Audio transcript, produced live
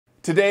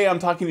Today I'm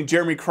talking to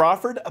Jeremy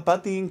Crawford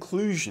about the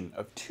inclusion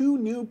of 2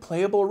 new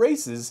playable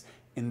races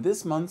in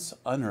this month's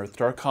Unearthed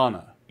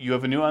Arcana. You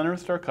have a new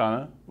Unearthed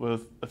Arcana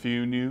with a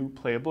few new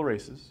playable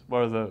races.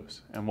 What are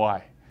those and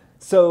why?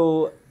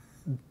 So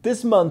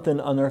this month in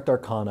Unearthed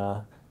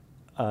Arcana,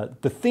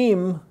 the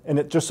theme, and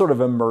it just sort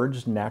of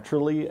emerged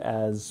naturally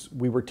as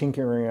we were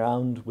tinkering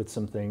around with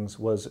some things,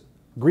 was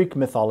Greek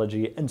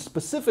mythology, and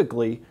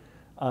specifically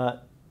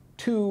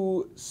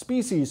 2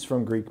 species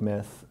from Greek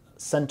myth,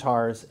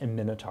 Centaurs and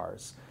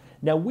Minotaurs.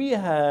 Now, we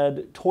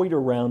had toyed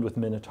around with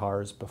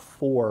Minotaurs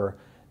before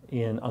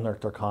in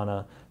Unearthed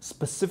Arcana,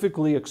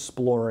 specifically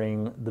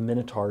exploring the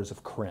Minotaurs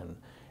of Krynn.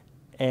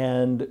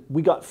 And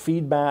we got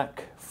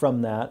feedback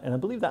from that, and I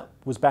believe that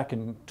was back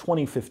in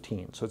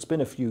 2015, so it's been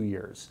a few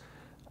years.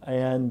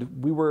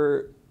 And we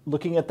were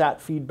looking at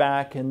that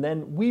feedback, and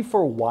then we,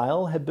 for a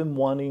while, had been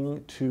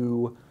wanting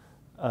to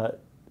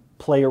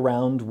play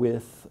around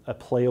with a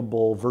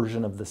playable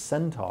version of the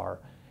Centaur.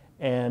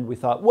 And we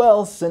thought,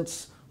 well,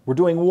 since we're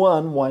doing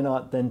one, why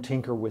not then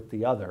tinker with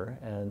the other?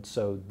 And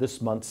so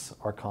this month's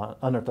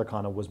Unearthed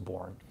Arcana was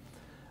born.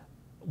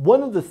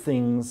 One of the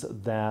things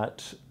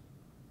that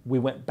we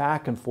went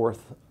back and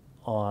forth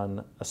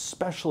on,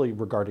 especially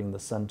regarding the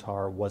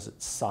Centaur, was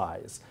its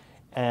size.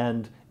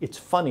 And it's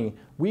funny,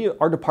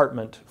 our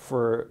department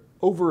for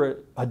over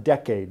a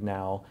decade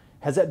now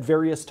has at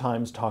various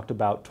times talked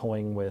about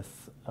toying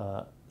with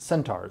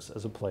Centaurs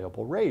as a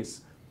playable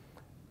race.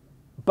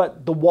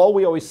 But the wall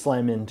we always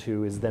slam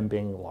into is them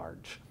being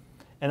large.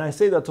 And I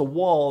say that's a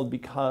wall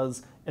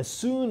because as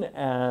soon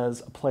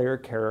as a player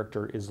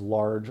character is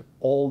large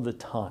all the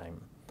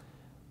time,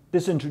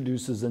 this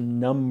introduces a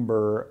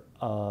number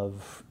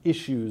of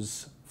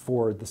issues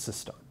for the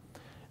system.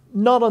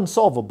 Not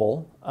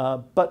unsolvable,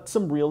 but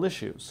some real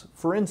issues.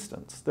 For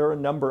instance, there are a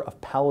number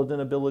of paladin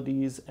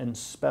abilities and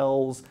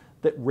spells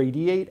that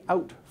radiate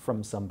out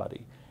from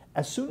somebody.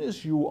 As soon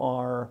as you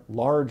are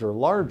large or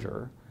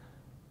larger,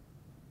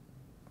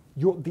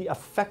 the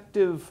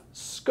effective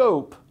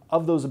scope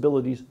of those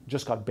abilities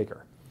just got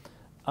bigger.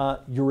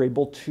 You're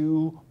able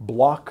to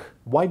block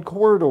wide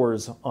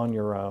corridors on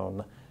your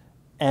own,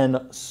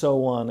 and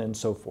so on and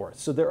so forth.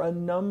 So there are a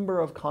number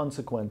of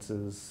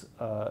consequences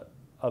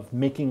of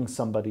making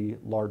somebody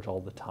large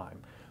all the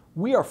time.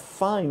 We are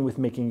fine with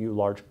making you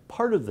large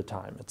part of the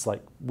time. It's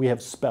like we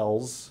have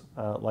spells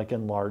like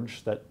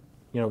Enlarge that,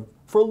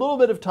 for a little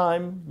bit of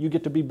time, you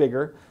get to be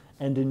bigger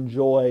and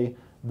enjoy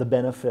the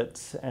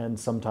benefits and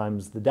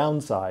sometimes the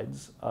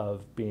downsides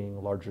of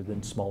being larger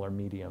than small or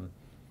medium.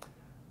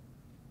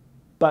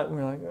 But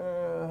we're like,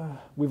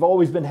 we've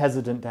always been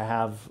hesitant to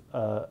have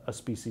a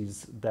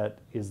species that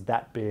is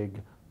that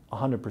big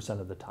 100%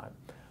 of the time.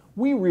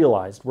 We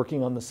realized,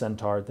 working on the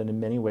Centaur, that in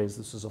many ways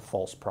this is a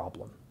false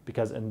problem,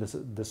 because, and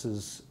this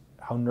is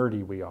how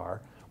nerdy we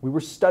are. We were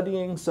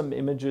studying some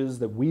images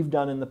that we've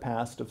done in the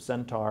past of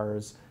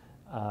Centaurs.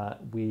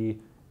 We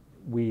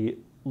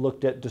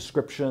looked at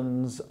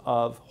descriptions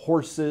of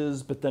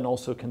horses, but then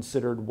also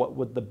considered what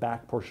would the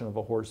back portion of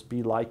a horse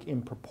be like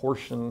in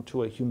proportion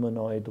to a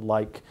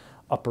humanoid-like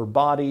upper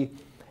body.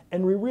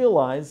 And we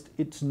realized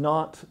it's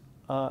not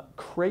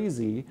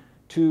crazy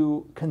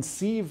to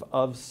conceive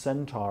of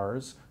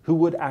centaurs who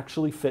would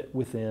actually fit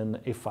within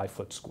a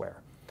 5-foot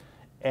square.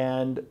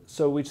 And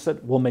so we said,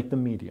 we'll make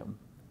them medium.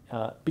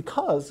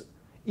 Because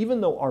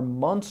even though our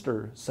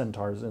monster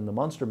centaurs in the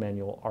monster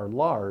manual are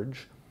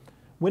large,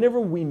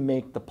 whenever we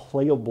make the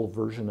playable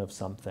version of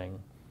something,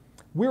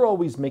 we're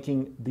always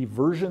making the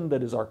version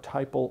that is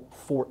archetypal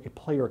for a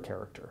player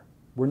character.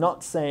 We're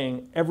not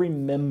saying every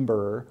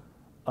member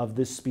of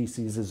this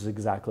species is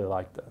exactly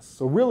like this.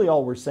 So really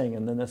all we're saying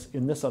in this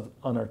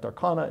Unearthed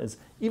Arcana is,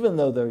 even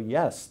though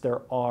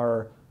there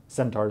are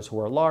centaurs who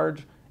are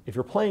large, if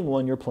you're playing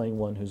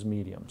one who's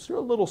medium. So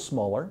you're a little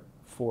smaller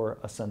for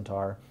a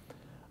centaur,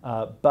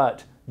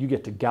 but you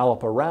get to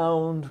gallop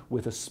around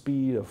with a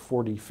speed of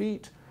 40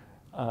 feet.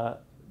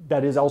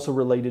 That is also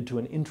related to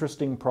an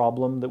interesting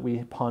problem that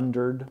we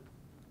pondered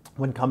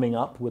when coming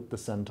up with the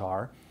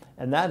Centaur,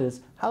 and that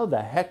is, how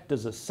the heck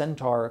does a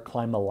Centaur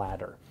climb a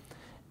ladder?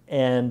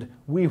 And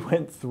we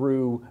went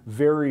through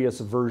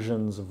various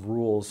versions of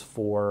rules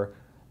for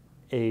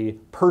a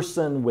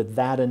person with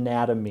that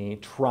anatomy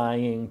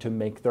trying to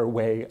make their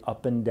way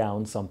up and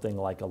down something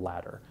like a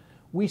ladder.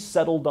 We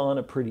settled on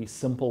a pretty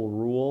simple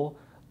rule,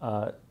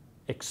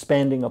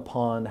 expanding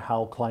upon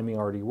how climbing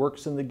already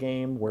works in the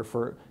game, where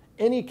for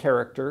any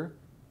character,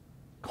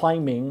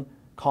 climbing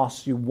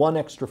costs you 1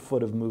 extra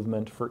foot of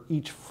movement for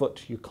each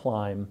foot you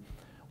climb.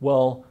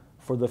 Well,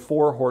 for the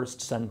 4-horsed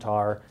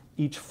centaur,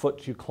 each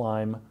foot you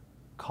climb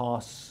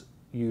costs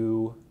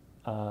you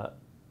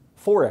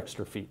 4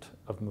 extra feet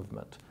of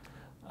movement.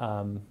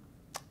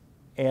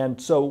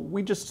 And so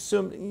we just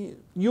assumed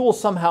you will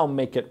somehow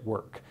make it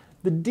work.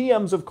 The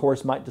DMs, of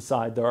course, might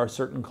decide there are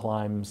certain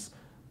climbs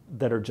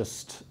that are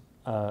just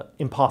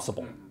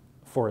impossible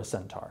for a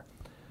centaur.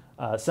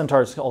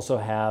 Centaurs also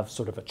have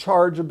sort of a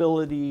charge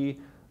ability.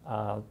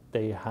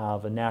 They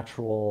have a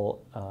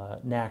natural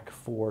knack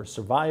for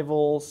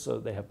survival, so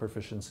they have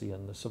proficiency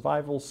in the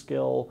survival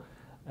skill.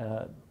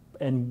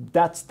 And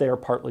that's there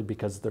partly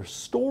because their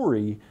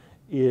story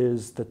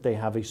is that they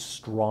have a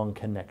strong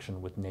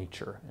connection with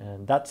nature.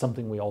 And that's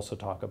something we also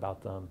talk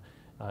about them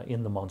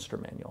in the monster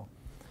manual.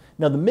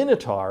 Now the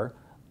Minotaur,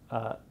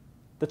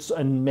 that's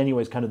in many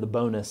ways kind of the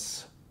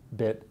bonus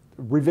bit,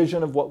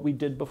 revision of what we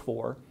did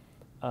before.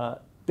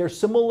 They're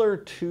similar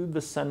to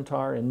the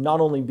Centaur in not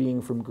only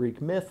being from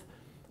Greek myth,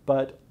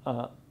 but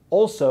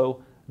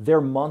also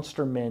their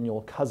monster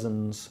manual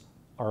cousins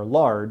are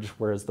large,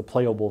 whereas the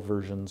playable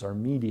versions are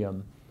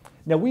medium.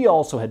 Now we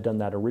also had done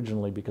that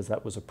originally because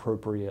that was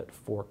appropriate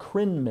for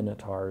Kryn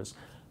Minotaurs.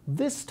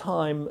 This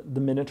time the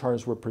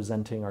Minotaurs we're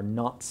presenting are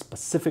not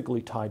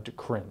specifically tied to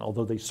Kryn,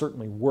 although they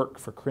certainly work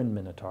for Kryn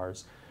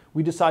Minotaurs.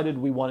 We decided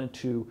we wanted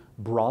to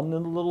broaden it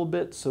a little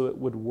bit so it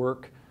would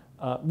work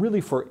really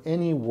for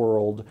any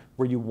world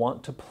where you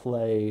want to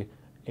play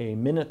a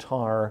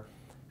Minotaur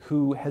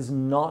who has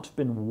not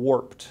been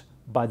warped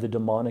by the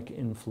demonic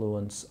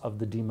influence of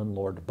the demon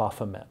lord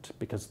Baphomet.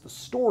 Because the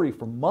story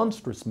for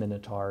monstrous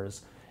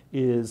Minotaurs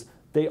is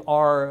they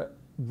are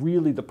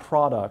really the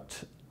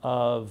product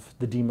of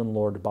the demon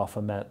lord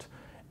Baphomet,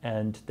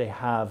 and they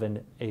have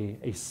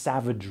a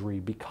savagery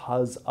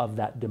because of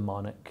that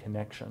demonic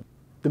connection.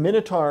 The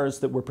Minotaurs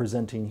that we're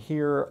presenting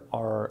here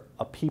are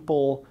a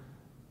people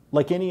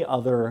like any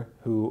other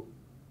who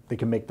they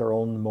can make their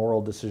own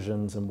moral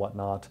decisions and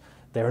whatnot.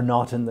 They're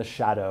not in the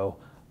shadow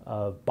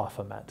of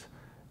Baphomet.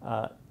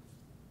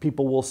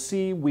 People will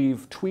see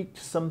we've tweaked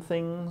some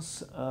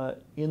things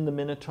in the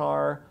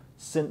Minotaur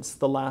since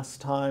the last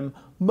time.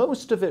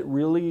 Most of it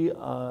really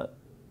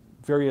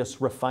various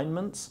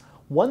refinements.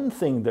 One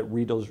thing that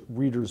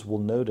readers will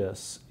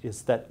notice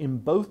is that in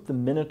both the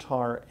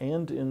Minotaur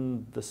and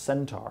in the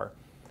Centaur,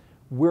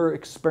 we're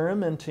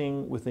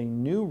experimenting with a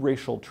new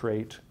racial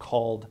trait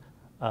called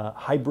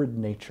hybrid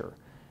nature.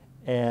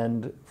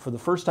 And for the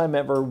first time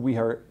ever, we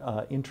are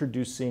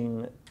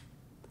introducing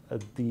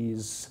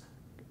these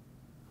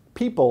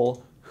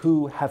people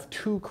who have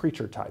two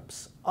creature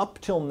types. Up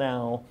till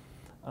now,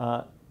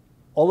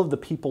 all of the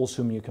peoples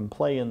whom you can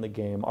play in the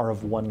game are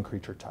of one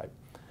creature type.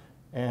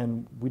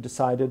 And we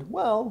decided,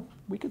 well,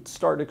 we could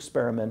start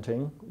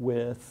experimenting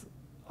with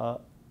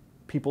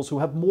peoples who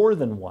have more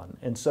than one.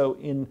 And so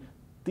in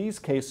these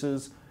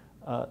cases,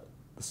 the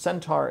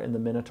Centaur and the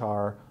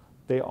Minotaur,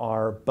 they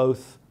are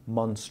both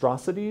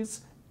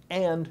monstrosities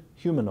and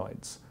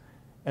humanoids.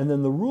 And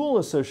then the rule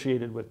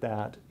associated with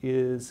that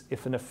is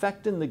if an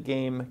effect in the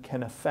game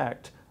can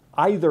affect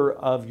either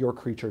of your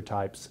creature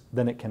types,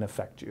 then it can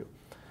affect you.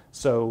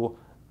 So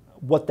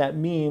what that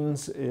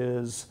means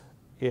is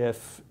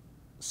if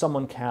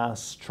someone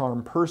casts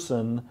Charm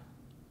Person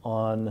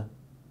on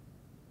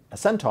a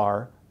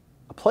Centaur,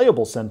 a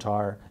playable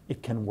Centaur,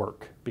 it can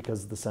work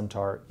because the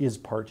Centaur is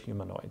part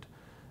humanoid.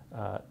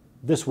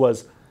 This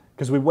was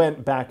because we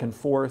went back and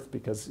forth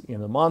because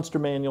in the monster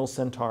manual,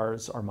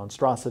 Centaurs are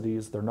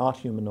monstrosities. They're not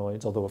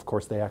humanoids, although of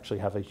course they actually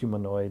have a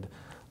humanoid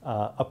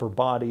upper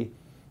body.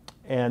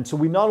 And so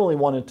we not only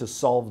wanted to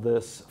solve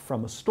this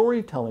from a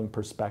storytelling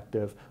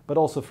perspective, but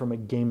also from a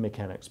game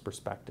mechanics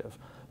perspective.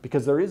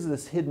 Because there is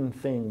this hidden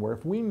thing where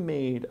if we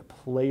made a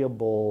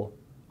playable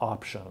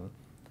option,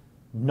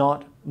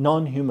 not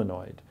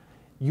non-humanoid,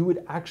 you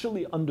would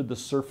actually under the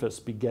surface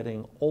be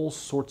getting all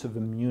sorts of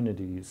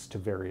immunities to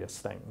various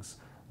things.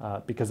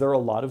 Because there are a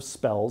lot of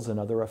spells and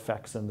other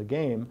effects in the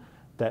game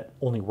that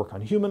only work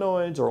on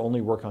humanoids or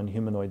only work on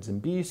humanoids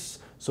and beasts.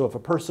 So if a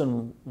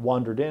person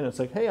wandered in, it's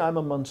like, hey, I'm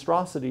a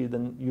monstrosity,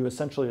 then you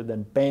essentially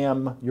then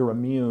bam, you're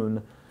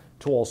immune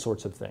to all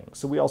sorts of things.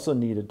 So we also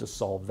needed to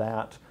solve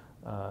that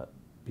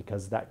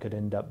because that could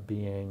end up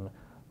being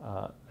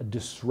a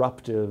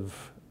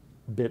disruptive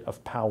bit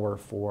of power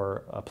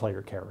for a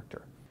player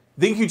character.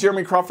 Thank you,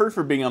 Jeremy Crawford,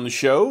 for being on the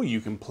show.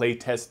 You can play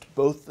test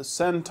both the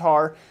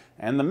Centaur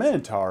and the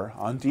Minotaur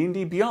on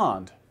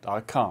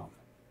dndbeyond.com.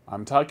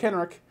 I'm Todd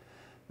Kenrick.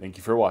 Thank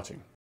you for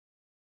watching.